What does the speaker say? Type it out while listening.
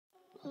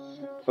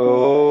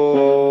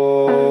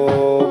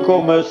Oh,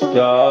 ¿cómo está?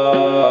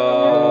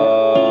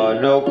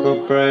 No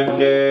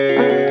comprende.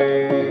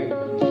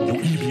 You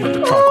Evie on the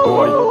track,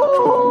 boy.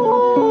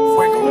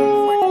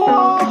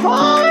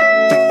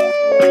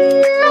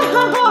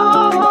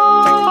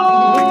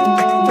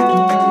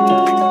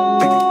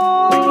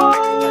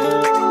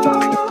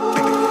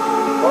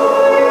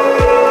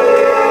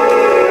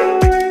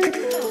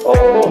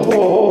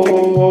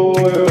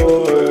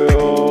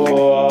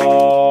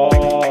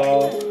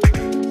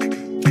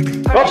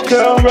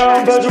 Uptown,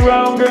 round, pass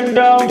around, getting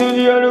down to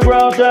the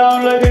underground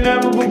sound like an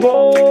never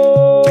before.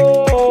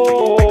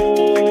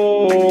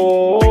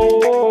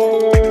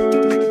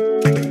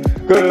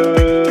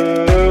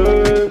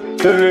 Good,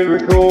 the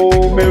lyrical,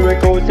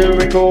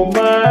 lyrical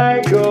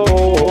Michael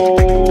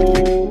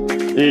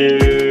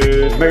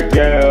is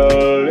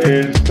Miguel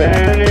in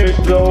Spanish,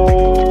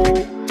 so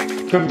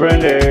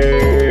comprende.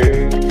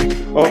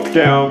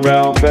 Uptown,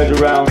 round, pass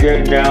around,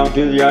 getting down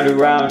to the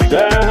underground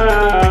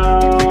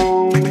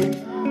sound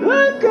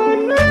like I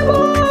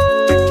never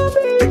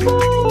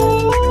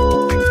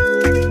before.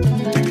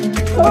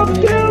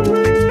 Uptown,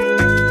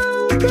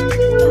 round,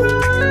 passing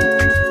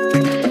around.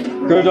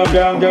 Cause I'm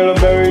down till I'm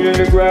buried in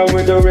the ground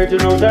with the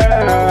original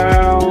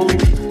sound.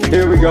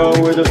 Here we go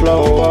with the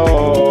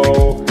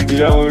flow. You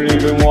don't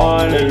even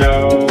wanna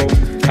know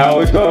how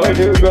it's going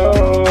to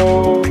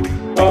go.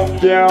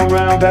 Up, down,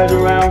 round, pass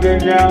around,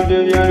 get down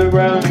to the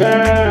underground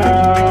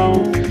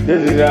sound.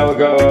 This is how it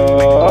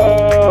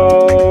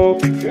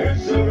goes.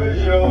 It's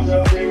original,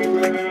 something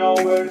criminal,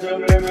 but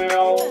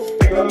subliminal.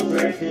 It goes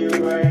straight to your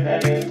brain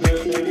and into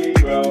the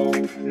Negro.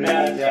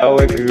 That's how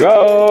it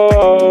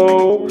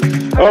goes.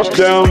 Up,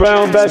 down,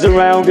 round, pass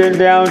around, get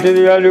down to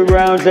the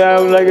underground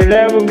sound like it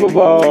never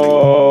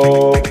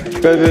before.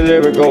 Cause the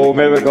lyrical,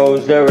 miracle,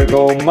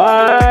 hysterical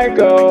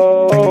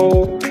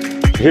Michael.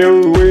 Here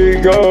we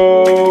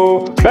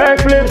go.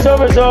 Backflip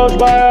somersaults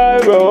by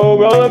roll.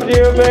 Roll up to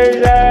your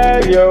face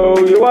and yo.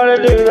 You wanna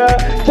do the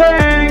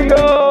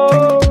tango?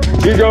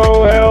 You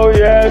go hell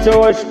yeah,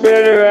 so I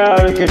spin her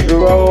out of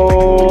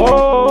control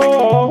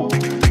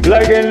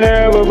like it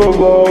never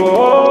before.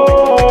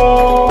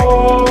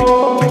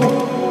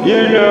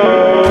 You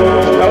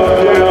know,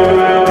 up, down,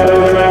 round,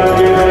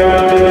 get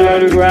down to the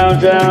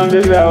underground sound.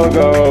 This is how it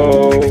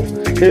goes.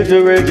 It's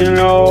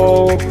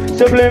original,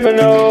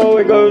 subliminal,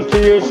 it goes to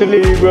your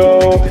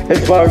cerebral.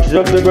 It sparks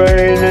up the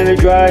brain and it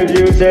drives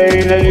you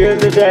sane and you hear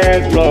the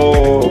dance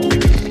flow.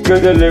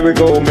 Cause the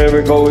lyrical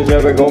miracle is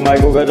lyrical,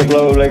 Michael got the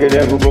flow like it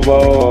never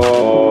before.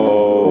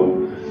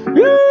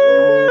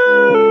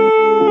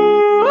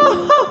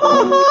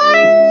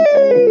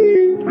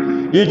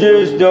 You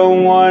just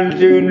don't want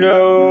to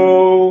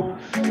know.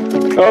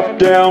 Up,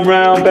 down,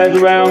 round, pass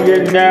around,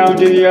 getting down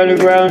to the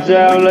underground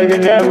sound like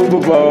it never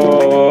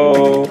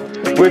before.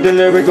 With the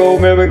lyrical,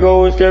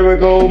 miracle,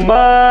 hysterical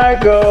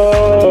Michael.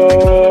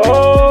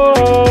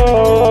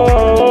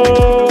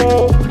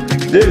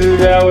 This is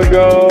how it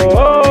goes.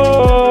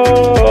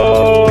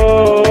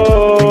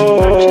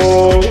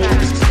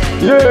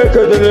 Yeah,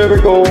 cause the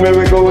lyrical,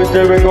 miracle,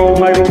 hysterical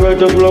Michael got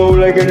the flow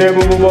like it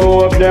never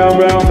before. Up, down,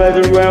 round,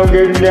 passing around,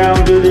 getting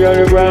down to the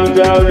underground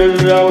sound.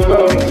 This is how it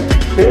goes.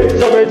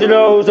 It's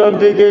original, some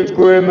think it's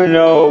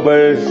criminal, but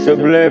it's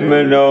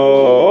subliminal.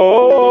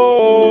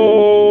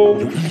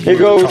 It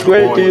goes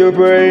straight to your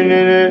brain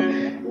and it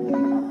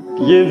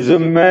gives a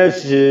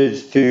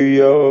message to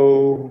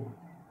you.